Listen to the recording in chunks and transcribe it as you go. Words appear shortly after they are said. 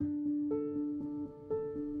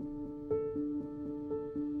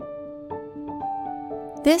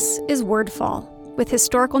This is Wordfall, with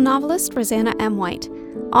historical novelist Rosanna M. White,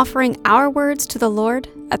 offering our words to the Lord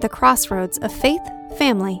at the crossroads of faith,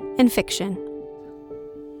 family, and fiction.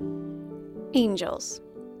 Angels.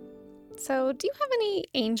 So, do you have any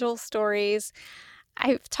angel stories?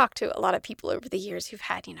 I've talked to a lot of people over the years who've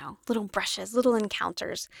had, little brushes, little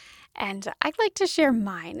encounters, and I'd like to share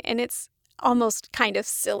mine, and it's almost kind of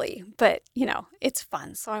silly, but, it's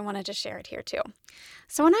fun, so I wanted to share it here too.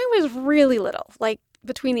 So when I was really little, like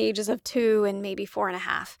between the ages of 2 and maybe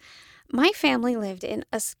 4.5, my family lived in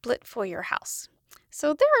a split foyer house.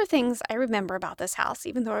 So there are things I remember about this house,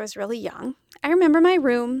 even though I was really young. I remember my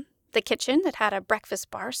room, the kitchen that had a breakfast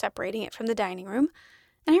bar separating it from the dining room,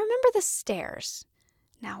 and I remember the stairs.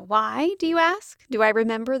 Now, why, do you ask? Do I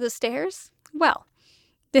remember the stairs? Well,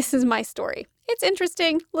 this is my story. It's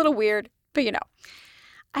interesting, a little weird, but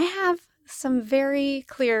I have some very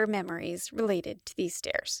clear memories related to these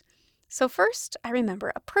stairs. So first, I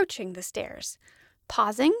remember approaching the stairs,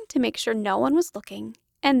 pausing to make sure no one was looking,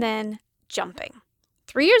 and then jumping.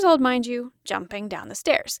 3 years old, mind you, jumping down the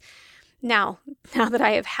stairs. Now that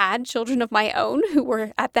I have had children of my own who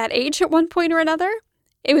were at that age at one point or another,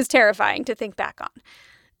 it was terrifying to think back on.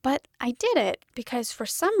 But I did it because for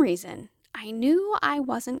some reason, I knew I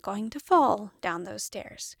wasn't going to fall down those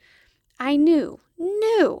stairs. I knew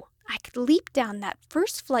I could leap down that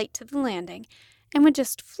first flight to the landing and would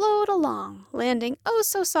just float along, landing oh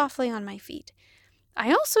so softly on my feet.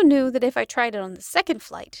 I also knew that if I tried it on the second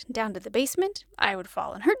flight down to the basement, I would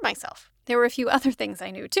fall and hurt myself. There were a few other things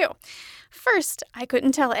I knew too. First, I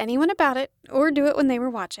couldn't tell anyone about it or do it when they were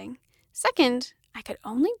watching. Second, I could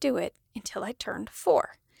only do it until I turned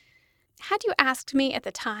 4. Had you asked me at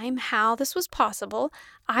the time how this was possible,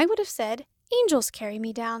 I would have said, angels carry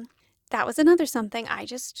me down. That was another something I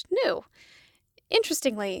just knew.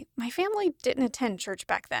 Interestingly, my family didn't attend church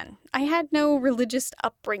back then. I had no religious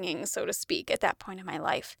upbringing, so to speak, at that point in my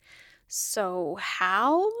life. So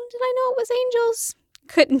how did I know it was angels?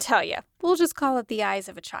 Couldn't tell you. We'll just call it the eyes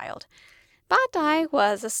of a child. But I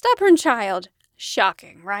was a stubborn child.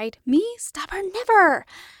 Shocking, right? Me? Stubborn? Never!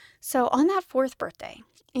 So on that 4th birthday,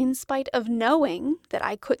 in spite of knowing that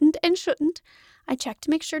I couldn't and shouldn't, I checked to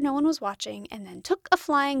make sure no one was watching and then took a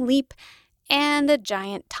flying leap and a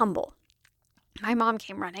giant tumble. My mom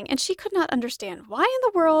came running and she could not understand why in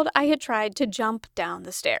the world I had tried to jump down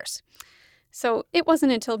the stairs. So it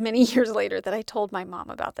wasn't until many years later that I told my mom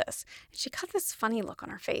about this. She got this funny look on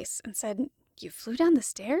her face and said, "You flew down the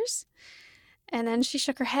stairs?" And then she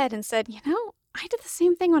shook her head and said, I did the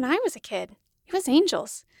same thing when I was a kid. It was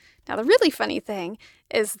angels. Now, the really funny thing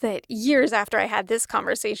is that years after I had this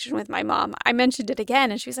conversation with my mom, I mentioned it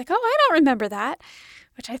again, and she was like, "Oh, I don't remember that,"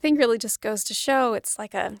 which I think really just goes to show it's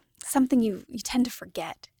like something you tend to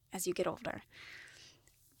forget as you get older.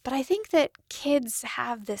 But I think that kids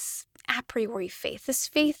have this a priori faith, this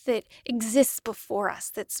faith that exists before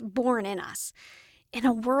us, that's born in us, in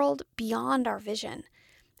a world beyond our vision.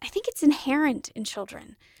 I think it's inherent in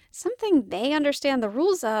children, something they understand the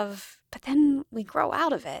rules of, but then we grow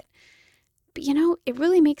out of it. But it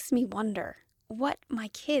really makes me wonder what my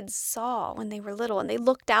kids saw when they were little and they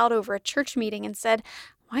looked out over a church meeting and said,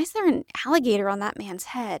 "Why is there an alligator on that man's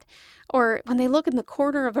head?" Or when they look in the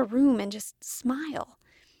corner of a room and just smile.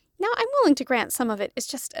 Now, I'm willing to grant some of it is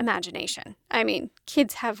just imagination. I mean,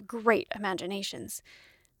 kids have great imaginations.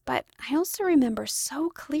 But I also remember so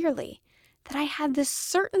clearly that I had this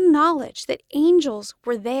certain knowledge that angels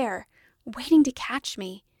were there waiting to catch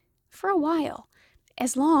me for a while,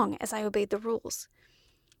 as long as I obeyed the rules.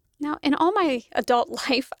 Now, in all my adult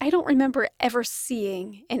life, I don't remember ever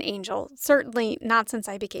seeing an angel, certainly not since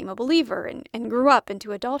I became a believer and grew up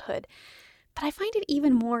into adulthood. But I find it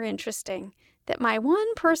even more interesting that my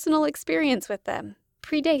one personal experience with them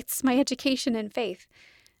predates my education in faith.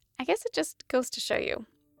 I guess it just goes to show you,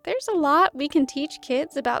 there's a lot we can teach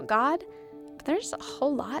kids about God, but there's a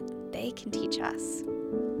whole lot they can teach us.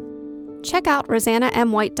 Check out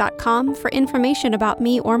RosannaMWhite.com for information about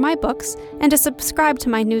me or my books and to subscribe to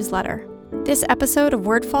my newsletter. This episode of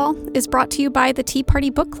Wordfall is brought to you by the Tea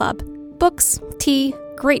Party Book Club. Books, tea,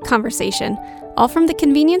 great conversation, all from the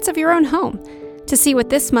convenience of your own home. To see what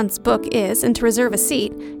this month's book is and to reserve a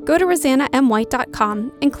seat, go to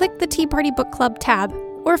RosannaMWhite.com and click the Tea Party Book Club tab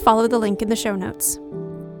or follow the link in the show notes.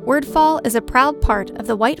 Wordfall is a proud part of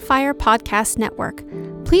the Whitefire Podcast Network.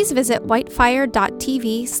 Please visit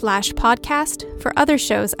whitefire.tv/podcast for other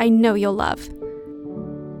shows I know you'll love.